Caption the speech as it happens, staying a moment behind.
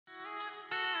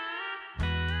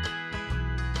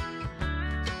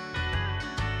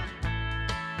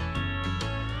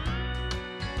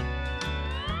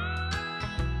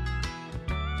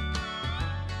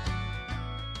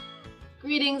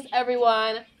Greetings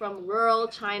everyone from rural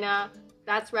China.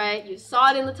 That's right, you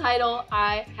saw it in the title.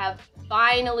 I have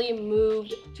finally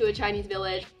moved to a Chinese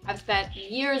village. I've spent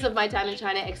years of my time in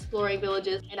China exploring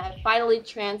villages, and I've finally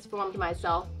transformed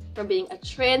myself from being a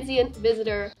transient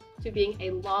visitor to being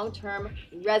a long-term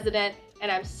resident,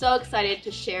 and I'm so excited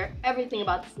to share everything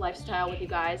about this lifestyle with you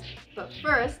guys. But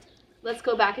first, let's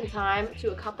go back in time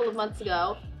to a couple of months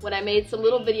ago when I made some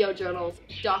little video journals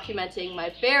documenting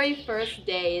my very first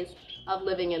days of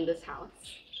living in this house.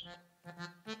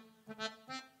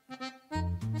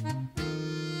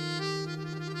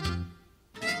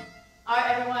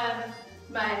 Alright everyone,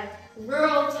 my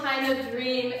rural China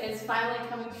dream is finally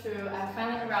coming true. I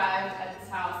finally arrived at this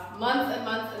house months and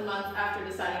months and months after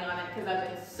deciding on it because I've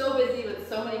been so busy with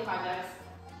so many projects.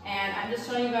 And I'm just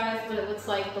showing you guys what it looks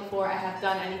like before I have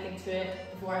done anything to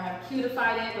it, before I have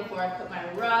cutified it, before I put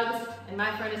my rugs and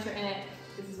my furniture in it.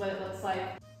 This is what it looks like.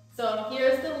 So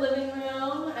here's the living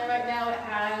room, and right now it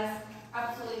has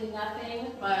absolutely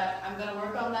nothing, but I'm going to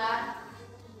work on that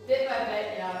bit by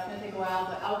bit. Yeah, it's going to take a while,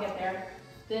 but I'll get there.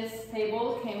 This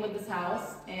table came with this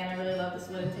house, and I really love this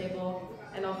wooden table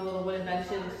and all the little wooden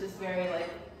benches. It's just very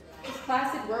just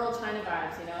classic rural China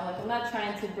vibes, you know? Like, I'm not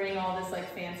trying to bring all this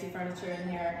fancy furniture in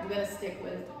here. I'm going to stick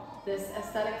with this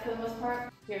aesthetic for the most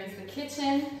part. Here's the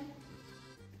kitchen,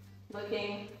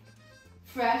 looking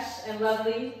fresh and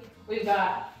lovely. We've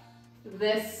got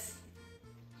this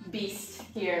beast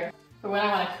here for when I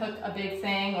want to cook a big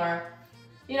thing, or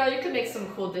you could make some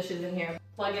cool dishes in here.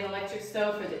 Plug in electric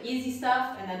stove for the easy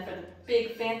stuff, and then for the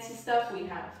big fancy stuff we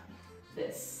have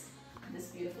this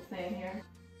beautiful thing here.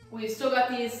 We've still got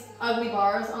these ugly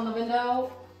bars on the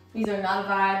window. These are not a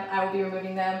vibe. I will be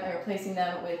removing them and replacing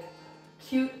them with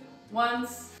cute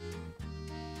ones.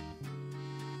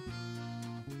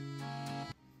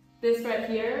 This right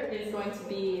here is going to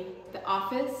be the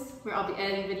office where I'll be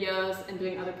editing videos and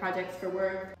doing other projects for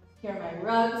work. Here are my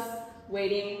rugs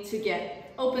waiting to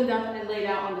get opened up and laid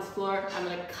out on this floor. I'm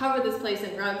going to cover this place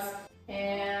in rugs.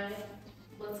 And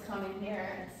let's come in here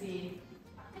and see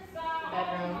the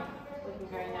bedroom. Looking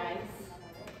very nice.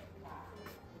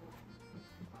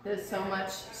 There's so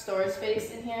much storage space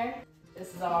in here.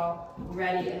 This is all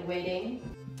ready and waiting.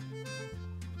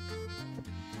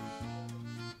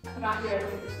 Come out here and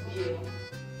look at this view.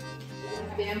 These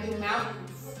bamboo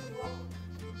mountains.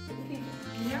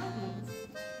 Mountains.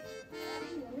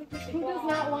 Who does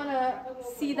not want to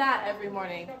see that every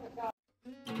morning?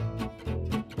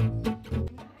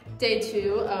 Day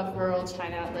 2 of rural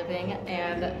China living,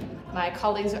 and my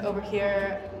colleagues are over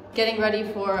here getting ready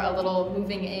for a little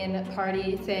moving in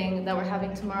party thing that we're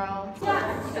having tomorrow.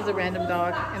 There's a random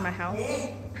dog in my house.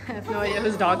 I have no idea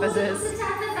whose dog this is.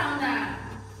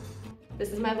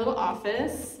 This is my little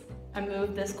office. I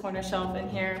moved this corner shelf in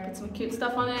here, put some cute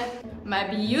stuff on it. My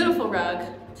beautiful rug,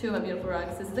 2 of my beautiful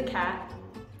rugs. This is a cat,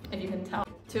 if you can tell.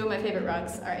 2 of my favorite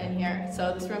rugs are in here,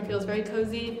 so this room feels very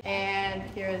cozy. And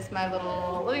here is my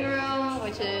little living room,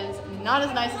 which is not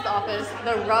as nice as the office.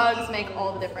 The rugs make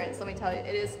all the difference, let me tell you.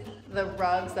 It is the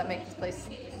rugs that make this place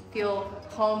feel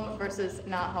home versus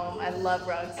not home. I love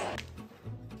rugs.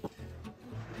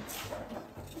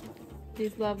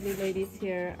 These lovely ladies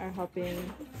here are helping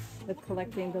with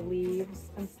collecting the leaves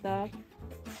and stuff.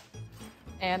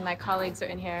 And my colleagues are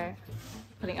in here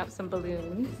putting up some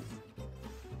balloons.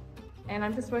 And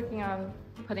I'm just working on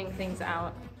putting things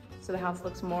out so the house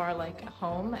looks more like a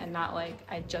home and not like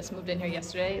I just moved in here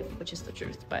yesterday, which is the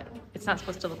truth, but it's not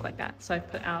supposed to look like that. So I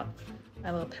put out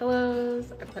my little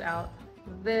pillows, I put out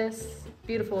this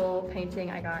beautiful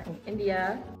painting I got in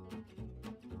India.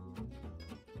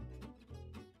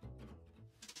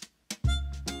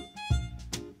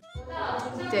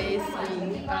 Day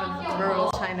 3 of rural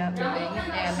China living,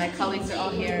 and my colleagues are all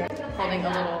here holding a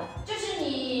little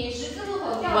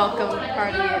welcome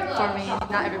party for me.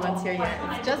 Not everyone's here yet.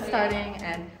 It's just starting,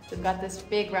 and we've got this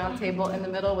big round table in the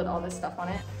middle with all this stuff on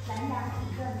it.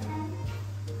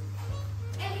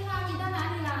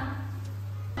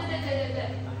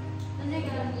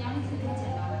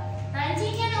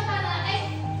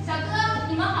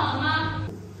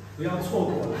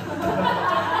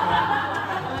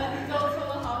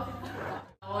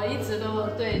我一直都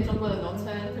对中国的农村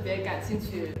特别感兴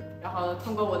趣，然后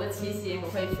通过我的骑行，我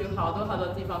会去好多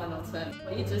地方的农村。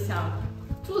我一直想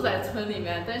住在村里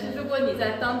面，但是如果你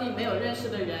在当地没有认识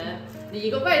的人，你一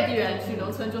个外地人去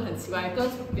农村就很奇怪，更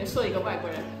别说一个外国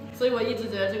人。所以我一直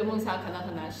觉得这个梦想可能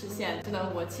很难实现，只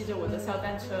能我骑着我的小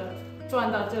单车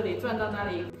转到这里，转到那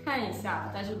里看一下，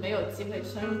但是没有机会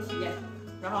深入体验。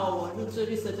然后我入职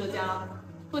绿色浙江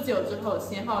不久之后，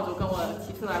新号就跟我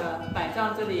提出来了，百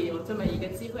丈这里有这么一个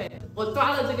机会。我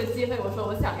抓了这个机会，我说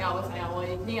我想要，我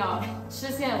一定要实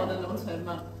现我的农村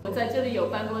梦。我在这里有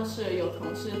办公室，有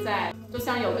同事在，就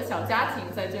像有个小家庭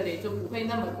在这里，就不会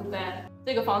那么孤单。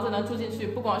这个房子能住进去，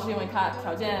不光是因为它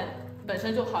条件本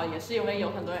身就好，也是因为有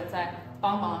很多人在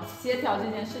帮忙协调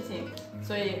这件事情。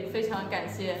所以非常感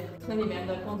谢村里面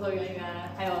的工作人员，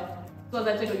还有坐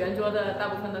在这个圆桌的大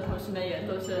部分的同事们，也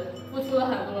都是付出了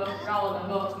很多，让我能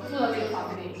够住到这个房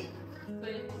子里。所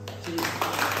以。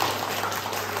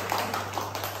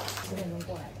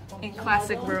In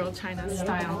classic rural China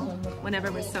style, whenever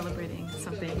we're celebrating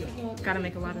something, gotta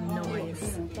make a lot of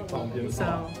noise.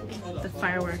 So the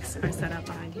fireworks are set up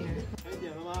behind here.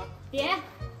 点。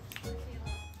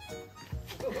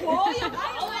我有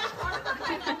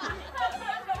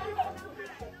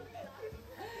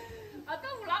啊，到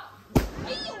五了。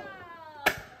哎呦！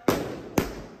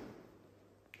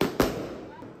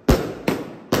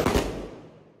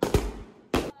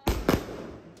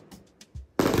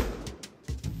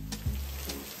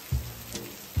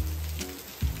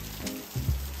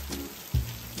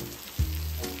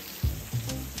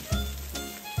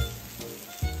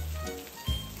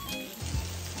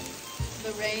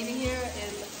 The rain here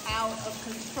is out of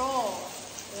control.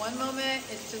 One moment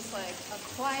it's just like a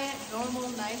quiet, normal,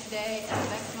 nice day, and the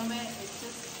next moment it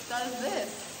just does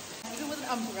this. Even with an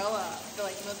umbrella, I feel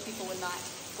like most people would not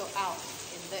go out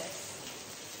in this.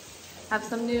 Have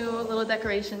some new little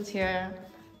decorations here.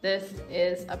 This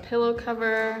is a pillow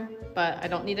cover, but I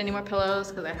don't need any more pillows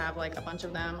because I have like a bunch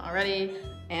of them already.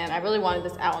 And I really wanted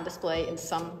this out on display in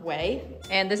some way.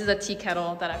 And this is a tea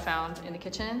kettle that I found in the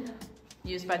kitchen,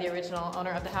 used by the original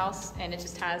owner of the house, and it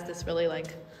just has this really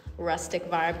like rustic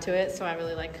vibe to it, so I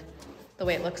really like the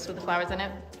way it looks with the flowers in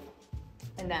it.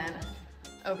 And then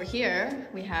over here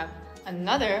we have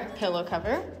another pillow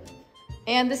cover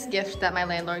and this gift that my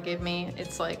landlord gave me.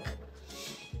 It's like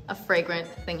a fragrant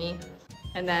thingy.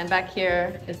 And then back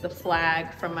here is the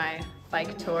flag from my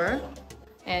bike tour,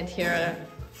 and here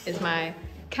is my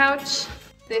couch.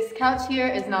 This couch here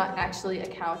is not actually a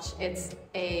couch, it's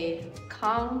a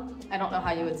kang. I don't know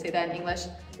how you would say that in English.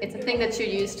 It's a thing that you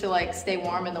use to like stay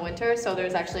warm in the winter, so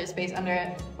there's actually a space under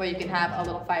it where you can have a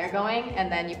little fire going, and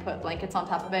then you put blankets on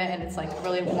top of it, and it's like a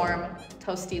really warm,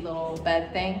 toasty little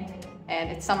bed thing.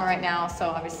 And it's summer right now, so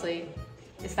obviously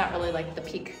it's not really like the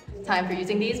peak time for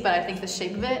using these, but I think the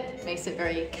shape of it makes it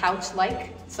very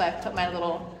couch-like. So I've put my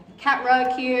little cat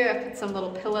rug here, I put some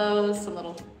little pillows, some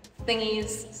little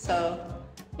thingies, so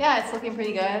yeah, it's looking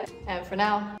pretty good. And for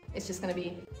now, it's just gonna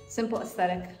be simple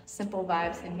aesthetic, simple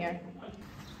vibes in here.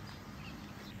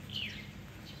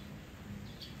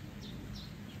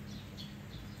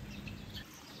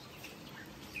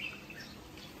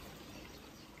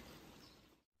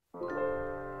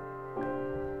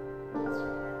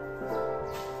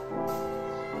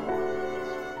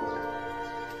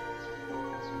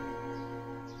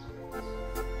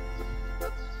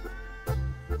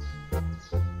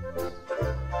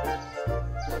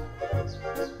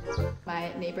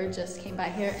 My neighbor just came by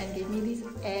here and gave me these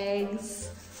eggs.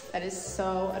 That is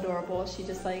so adorable. She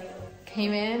just like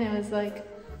came in and was like,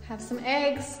 have some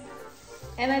eggs.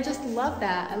 And I just love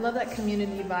that. I love that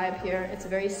community vibe here. It's a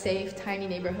very safe, tiny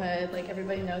neighborhood. Like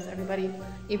everybody knows everybody.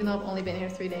 Even though I've only been here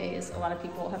 3 days, a lot of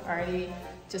people have already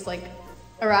just like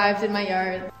arrived in my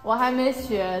yard. 我还没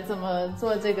学怎么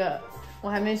做这个，我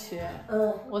还没学。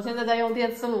我现在在用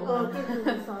电磁炉呢。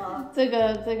这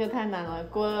个太难了，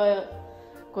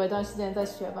过一段时间再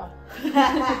学吧。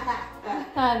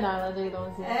太难了这个东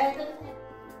西。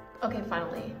Okay,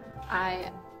 finally,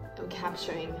 I am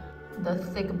capturing the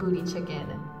thick booty chicken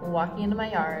walking into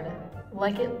my yard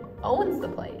like it owns the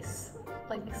place.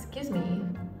 Like, excuse me,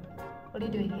 what are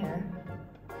you doing here?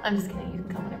 I'm just kidding, you can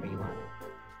come whenever you want.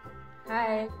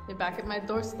 Hi, you're back at my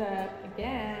doorstep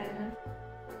again.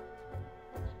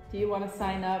 Do you want to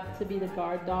sign up to be the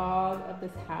guard dog of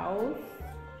this house?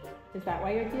 Is that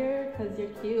why you're here? Because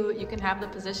you're cute. You can have the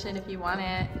position if you want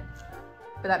it.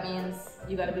 But that means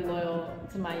you gotta be loyal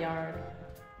to my yard.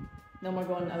 No more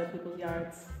going to other people's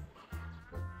yards.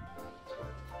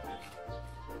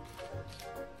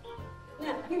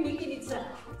 Yeah, 给你吃。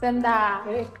真的？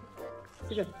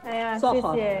这个。哎呀，谢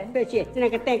谢。谢谢，这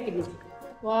个带给你。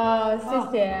哇，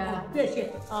谢谢。谢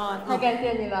谢。哦，太感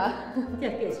谢你了。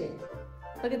谢谢。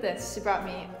Look at this. She brought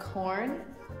me corn.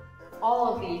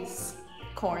 All of these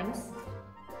corns,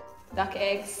 duck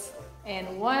eggs,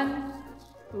 and one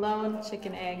lone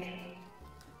chicken egg.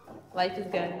 Life is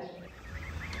good.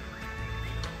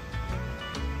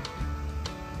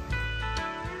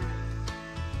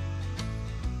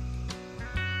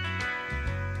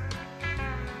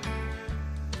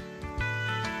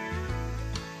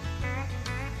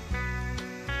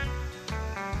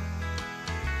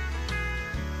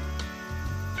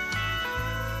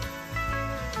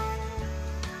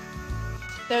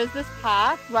 there's this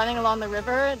path running along the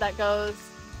river that goes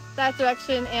that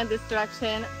direction and this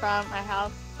direction from my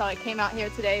house. So I came out here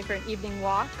today for an evening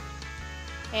walk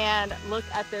and look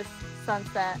at this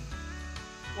sunset.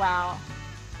 Wow.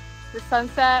 The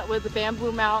sunset with the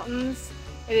bamboo mountains.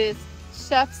 It is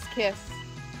chef's kiss.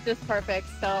 Just perfect.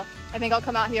 So I think I'll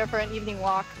come out here for an evening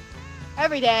walk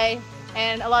every day,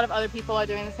 and a lot of other people are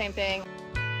doing the same thing.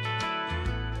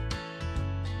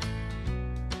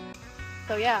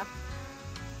 So yeah,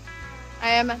 I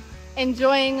am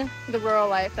enjoying the rural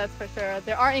life, that's for sure.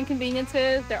 There are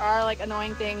inconveniences, there are like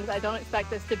annoying things. I don't expect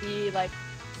this to be like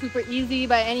super easy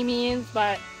by any means,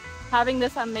 but having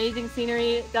this amazing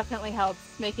scenery definitely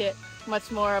helps make it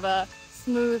much more of a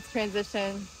smooth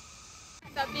transition.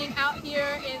 Except being out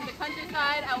here in the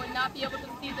countryside, I would not be able to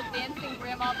see the dancing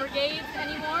grandma brigades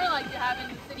anymore like you have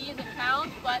in cities and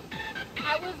towns, but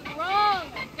I was wrong.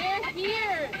 They're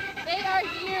here. They are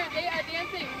here. They are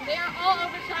dancing. They are all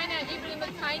over China, even in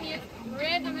the tiniest,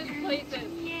 randomest places.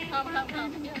 Come, come,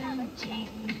 come.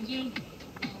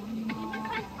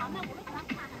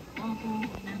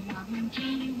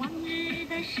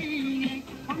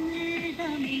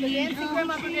 The dancing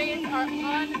grandma brigades are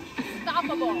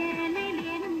unstoppable.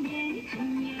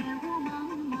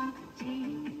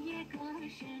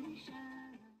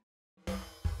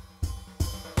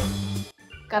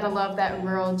 Gotta love that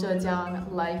rural Zhejiang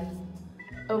life.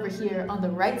 Over here on the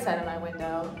right side of my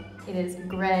window, it is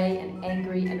gray and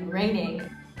angry and raining.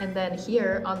 And then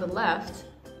here on the left,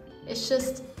 it's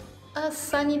just a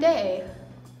sunny day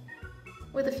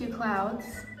with a few clouds,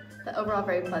 but overall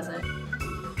very pleasant.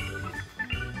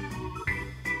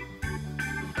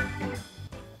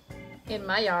 In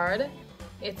my yard,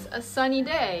 it's a sunny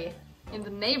day. In the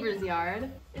neighbor's yard,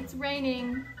 it's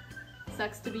raining.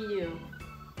 Sucks to be you.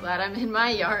 Glad I'm in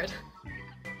my yard.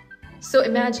 So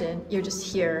imagine you're just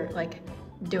here, like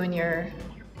doing your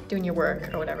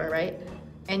work or whatever, right?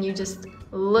 And you just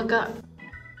look up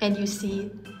and you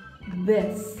see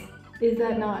this. Is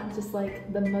that not just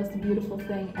like the most beautiful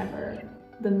thing ever?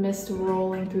 The mist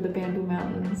rolling through the bamboo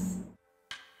mountains.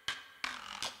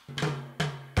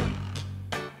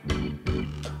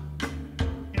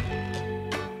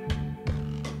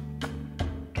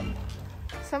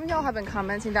 Some of y'all have been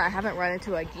commenting that I haven't run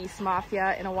into a geese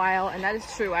mafia in a while, and that is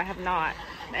true, I have not.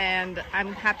 And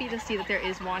I'm happy to see that there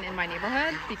is one in my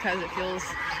neighborhood because it feels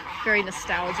very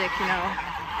nostalgic, you know.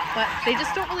 But they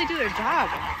just don't really do their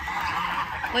job.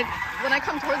 Like, when I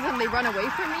come towards them, they run away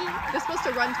from me. They're supposed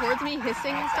to run towards me,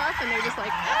 hissing and stuff, and they're just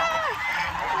like, ah!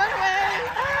 Run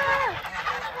away! Ah!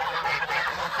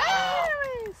 Ah!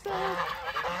 So,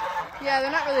 yeah, they're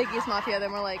not really a geese mafia,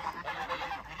 they're more like a,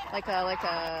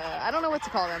 I don't know what to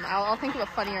call them. I'll think of a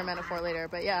funnier metaphor later,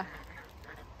 but yeah.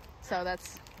 So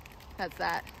that's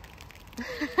that.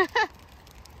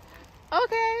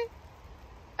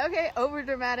 Okay, over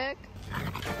dramatic.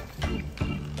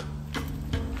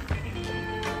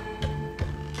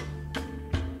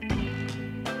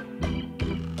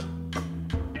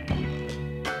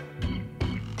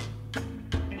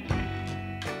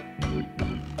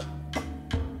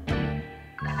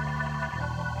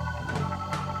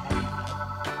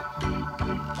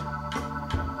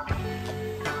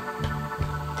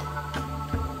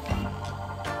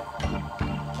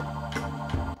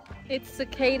 It's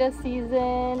cicada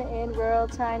season in rural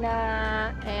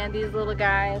China, and these little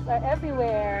guys are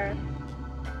everywhere.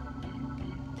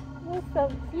 They're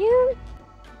so cute.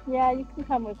 Yeah, you can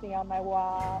come with me on my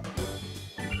walk.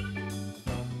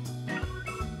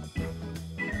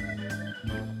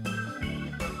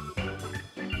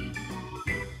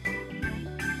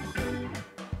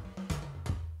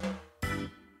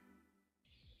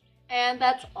 And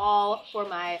that's all for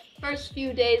my first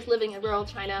few days living in rural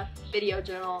China video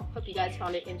journal. Hope you guys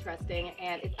found it interesting,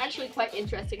 and it's actually quite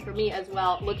interesting for me as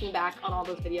well looking back on all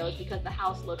those videos because the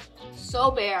house looks so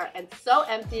bare and so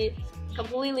empty,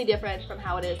 completely different from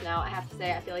how it is now. I have to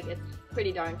say, I feel like it's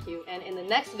pretty darn cute. And in the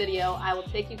next video, I will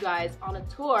take you guys on a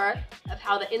tour of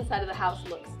how the inside of the house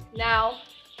looks now.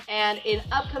 And in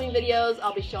upcoming videos,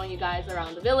 I'll be showing you guys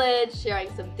around the village, sharing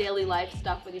some daily life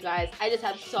stuff with you guys. I just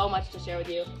have so much to share with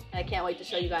you, and I can't wait to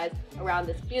show you guys around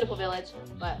this beautiful village.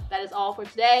 But that is all for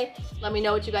today. Let me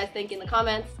know what you guys think in the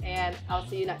comments, and I'll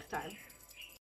see you next time.